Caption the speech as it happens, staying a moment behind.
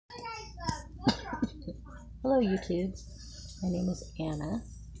Hello YouTube, my name is Anna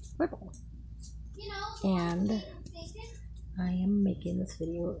Ripple, and I am making this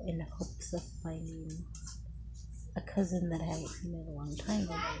video in hopes of finding a cousin that I haven't seen in a long time.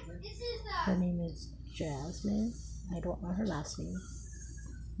 Her name is Jasmine. I don't know her last name,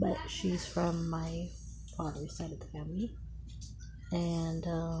 but she's from my father's side of the family, and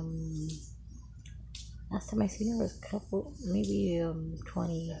last time I seen her was maybe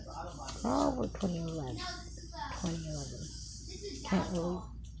 2012 or 2011. 2011. Can't really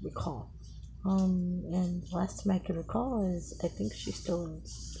recall. And last time I can recall is I think she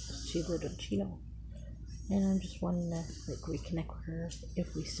lived in Chino. And I'm just wanting to reconnect with her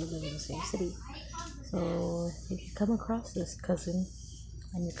if we still live in the same city. So if you come across this cousin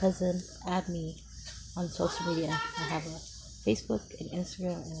and your cousin, add me on social media. I have a Facebook, an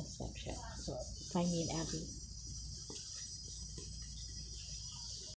Instagram, and a Snapchat. So find me and add me.